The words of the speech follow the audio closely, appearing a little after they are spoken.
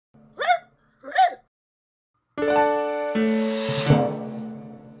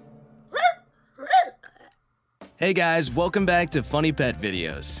Hey guys, welcome back to Funny Pet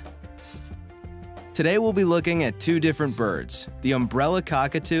Videos. Today we'll be looking at two different birds, the umbrella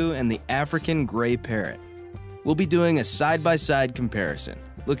cockatoo and the African gray parrot. We'll be doing a side-by-side comparison,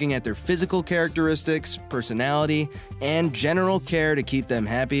 looking at their physical characteristics, personality, and general care to keep them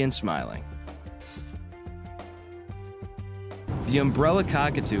happy and smiling. The umbrella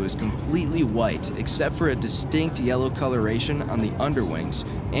cockatoo is completely white except for a distinct yellow coloration on the underwings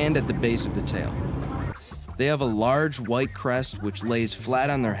and at the base of the tail. They have a large white crest which lays flat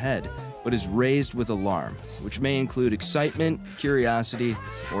on their head, but is raised with alarm, which may include excitement, curiosity,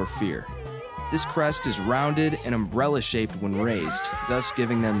 or fear. This crest is rounded and umbrella-shaped when raised, thus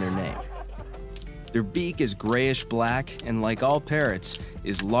giving them their name. Their beak is grayish-black and, like all parrots,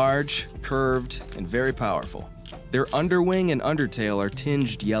 is large, curved, and very powerful. Their underwing and undertail are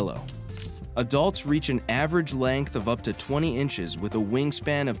tinged yellow. Adults reach an average length of up to 20 inches with a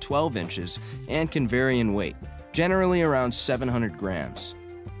wingspan of 12 inches and can vary in weight, generally around 700 grams.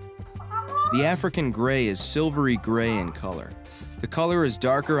 The African gray is silvery gray in color. The color is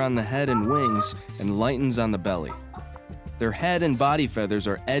darker on the head and wings and lightens on the belly. Their head and body feathers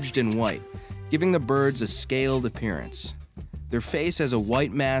are edged in white, giving the birds a scaled appearance. Their face has a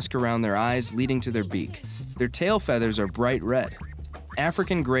white mask around their eyes leading to their beak. Their tail feathers are bright red.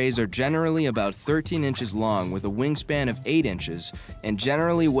 African grays are generally about 13 inches long with a wingspan of 8 inches and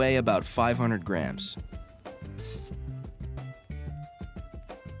generally weigh about 500 grams.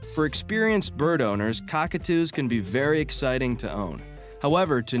 For experienced bird owners, cockatoos can be very exciting to own.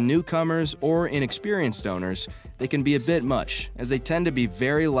 However, to newcomers or inexperienced owners, they can be a bit much, as they tend to be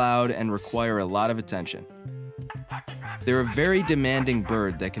very loud and require a lot of attention. They're a very demanding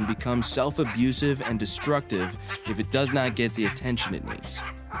bird that can become self-abusive and destructive if it does not get the attention it needs.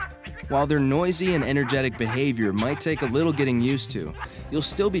 While their noisy and energetic behavior might take a little getting used to, you'll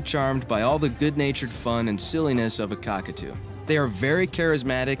still be charmed by all the good-natured fun and silliness of a cockatoo. They are very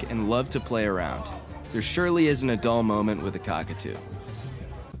charismatic and love to play around. There surely isn't a dull moment with a cockatoo.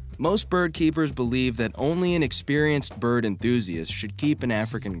 Most bird keepers believe that only an experienced bird enthusiast should keep an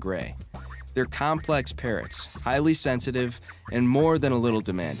African gray. They're complex parrots, highly sensitive, and more than a little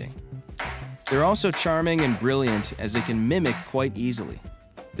demanding. They're also charming and brilliant as they can mimic quite easily.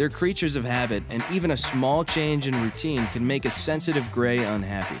 They're creatures of habit, and even a small change in routine can make a sensitive gray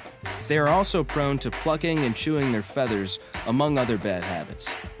unhappy. They are also prone to plucking and chewing their feathers, among other bad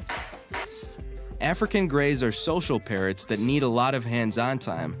habits. African grays are social parrots that need a lot of hands-on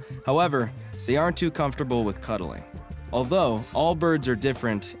time. However, they aren't too comfortable with cuddling. Although, all birds are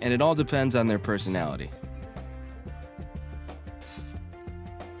different, and it all depends on their personality.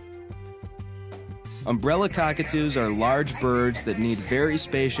 Umbrella cockatoos are large birds that need very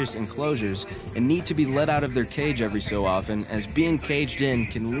spacious enclosures and need to be let out of their cage every so often, as being caged in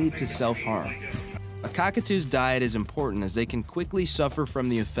can lead to self-harm. A cockatoo's diet is important as they can quickly suffer from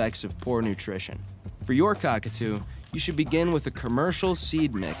the effects of poor nutrition. For your cockatoo, you should begin with a commercial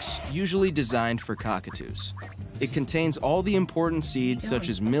seed mix, usually designed for cockatoos. It contains all the important seeds such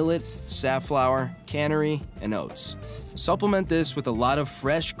as millet, safflower, cannery, and oats. Supplement this with a lot of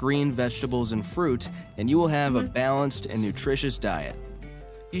fresh green vegetables and fruit, and you will have a balanced and nutritious diet.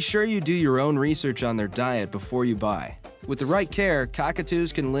 Be sure you do your own research on their diet before you buy. With the right care,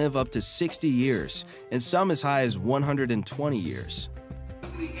 cockatoos can live up to 60 years, and some as high as 120 years.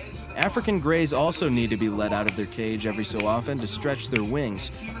 African grays also need to be let out of their cage every so often to stretch their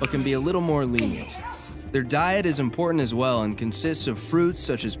wings, but can be a little more lenient. Their diet is important as well and consists of fruits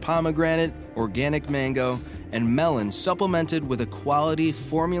such as pomegranate, organic mango, and melon supplemented with a quality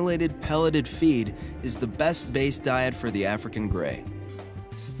formulated pelleted feed is the best base diet for the African gray.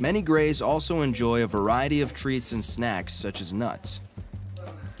 Many grays also enjoy a variety of treats and snacks such as nuts.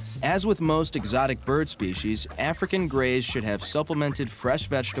 As with most exotic bird species, African grays should have supplemented fresh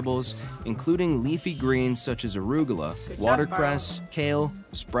vegetables, including leafy greens such as arugula, watercress, kale,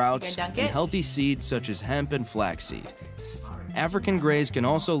 sprouts, and healthy seeds such as hemp and flaxseed. African grays can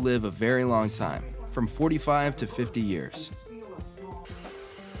also live a very long time, from 45 to 50 years.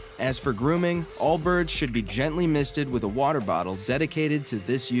 As for grooming, all birds should be gently misted with a water bottle dedicated to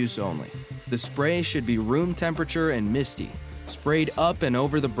this use only. The spray should be room temperature and misty, sprayed up and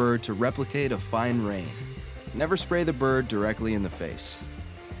over the bird to replicate a fine rain. Never spray the bird directly in the face.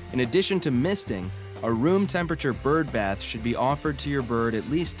 In addition to misting, a room temperature bird bath should be offered to your bird at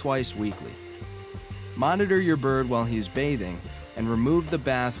least twice weekly. Monitor your bird while he is bathing and remove the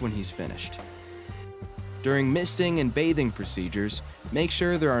bath when he's finished. During misting and bathing procedures, make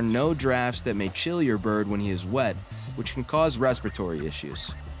sure there are no drafts that may chill your bird when he is wet, which can cause respiratory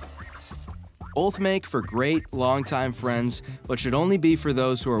issues. Both make for great, longtime friends, but should only be for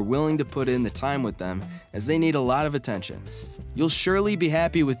those who are willing to put in the time with them, as they need a lot of attention. You'll surely be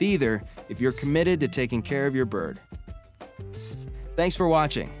happy with either if you're committed to taking care of your bird. Thanks for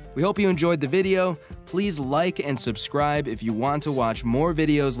watching. We hope you enjoyed the video. Please like and subscribe if you want to watch more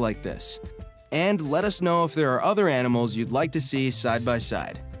videos like this. And let us know if there are other animals you'd like to see side by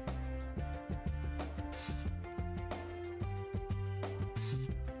side.